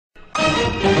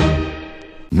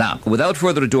Now, without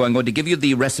further ado, I'm going to give you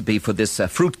the recipe for this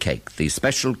fruitcake, the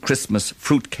special Christmas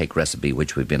fruitcake recipe,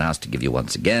 which we've been asked to give you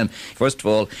once again. First of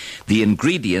all, the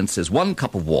ingredients is 1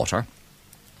 cup of water,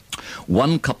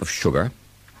 1 cup of sugar,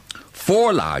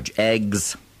 4 large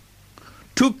eggs,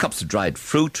 2 cups of dried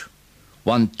fruit,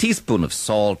 1 teaspoon of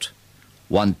salt,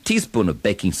 1 teaspoon of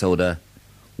baking soda,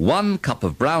 1 cup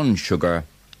of brown sugar,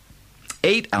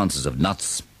 8 ounces of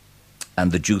nuts,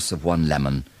 and the juice of 1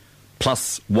 lemon,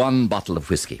 plus 1 bottle of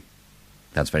whiskey.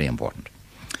 That's very important.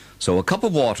 So a cup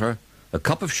of water, a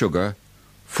cup of sugar,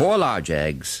 4 large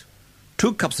eggs,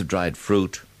 2 cups of dried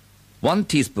fruit, 1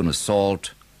 teaspoon of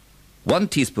salt, 1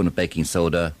 teaspoon of baking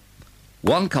soda,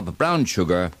 1 cup of brown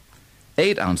sugar,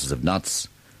 8 ounces of nuts,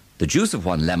 the juice of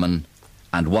 1 lemon,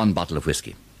 and 1 bottle of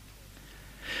whiskey.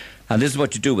 And this is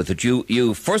what you do with it.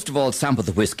 You first of all sample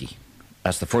the whiskey.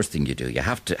 That's the first thing you do. You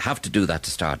have to do that to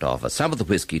start off. Sample the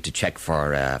whiskey to check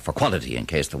for quality in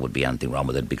case there would be anything wrong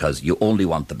with it, because you only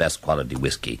want the best quality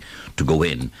whiskey to go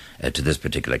in to this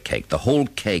particular cake. The whole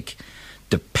cake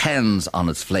depends on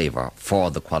its flavour for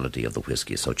the quality of the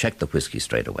whiskey. So check the whiskey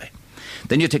straight away.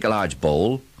 Then you take a large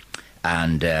bowl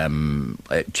and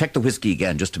check the whiskey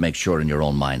again, just to make sure in your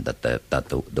own mind that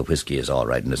the whiskey is all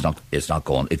right and it's not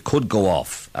going. It could go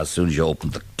off as soon as you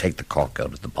take the cork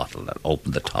out of the bottle and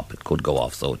open the top. It could go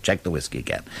off. So check the whiskey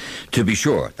again to be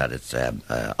sure that it's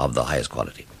of the highest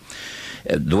quality.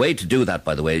 The way to do that,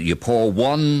 by the way, you pour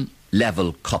 1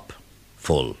 level cup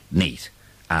full neat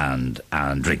and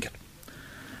drink it,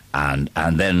 and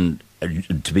then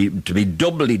to be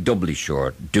doubly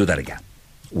sure, do that again.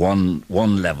 One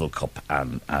level cup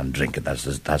and drink it. That's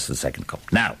the second cup.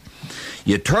 Now,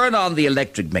 you turn on the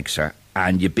electric mixer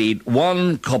and you beat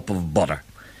 1 cup of butter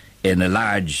in a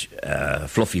large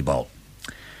fluffy bowl.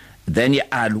 Then you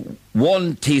add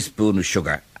 1 teaspoon of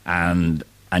sugar and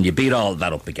you beat all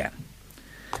that up again.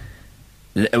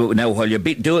 Now, while you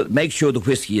do it, make sure the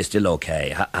whiskey is still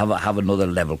okay. Have another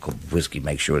level cup of whiskey.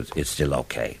 Make sure it's still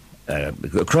okay.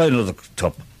 Try another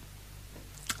cup.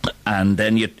 And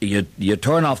then you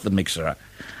turn off the mixer,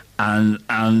 and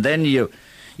then you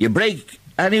break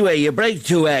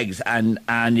 2 eggs and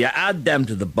you add them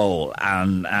to the bowl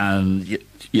and you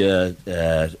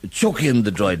chuck in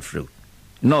the dried fruit.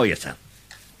 Know yourself,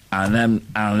 and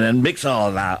then mix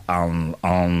all that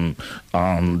on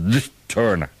this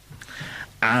turner,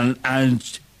 and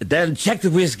then check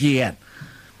the whiskey again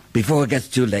before it gets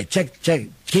too late. You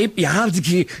have to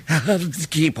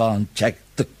keep on check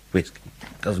the whiskey.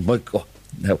 Because it might go.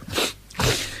 No.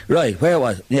 Right, where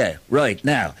was it? Yeah, right,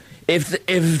 now. If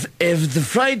the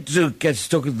fried fruit gets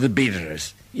stuck in the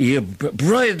beaters, you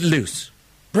pry it loose.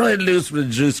 Pry it loose with a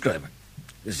juice scraper.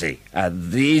 You see,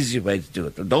 and the easy way to do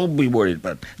it. Don't be worried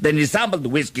about it. Then you sample the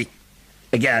whiskey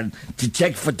again to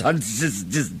check for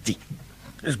toxicity.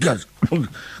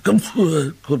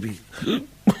 Could be.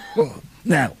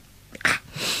 Now,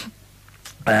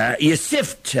 you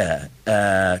sift 2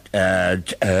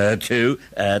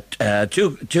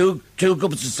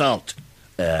 cups of salt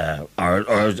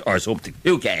or something.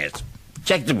 Who cares?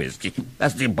 Check the whiskey.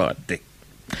 That's the important thing.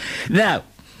 Now,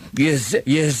 you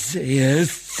sift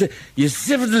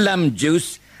the lemon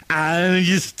juice and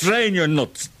you strain your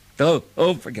nuts.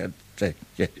 Don't forget.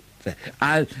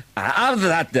 And after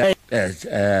that,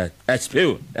 a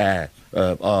spoon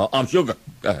of sugar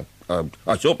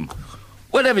or something.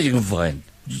 Whatever you can find.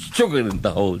 Sugar in the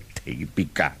whole thing, be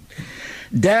gone.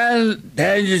 Then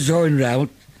you turn round,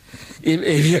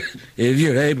 if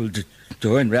you're able to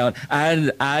turn round,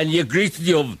 and you grease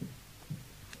the oven.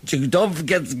 Don't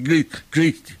forget to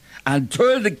grease, and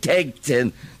turn the cake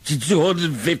tin to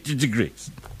 250 degrees.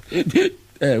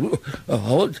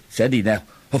 Hold steady now.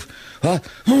 Turn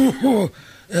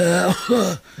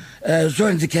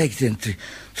the cake tin to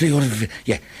 350.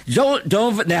 Yeah.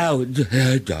 Don't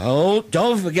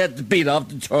forget to beat off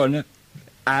the turner,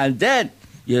 and then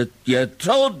you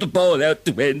throw the bowl out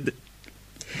the window.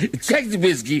 Check the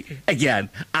whiskey again.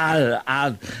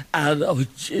 I'll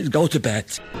go to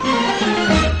bed.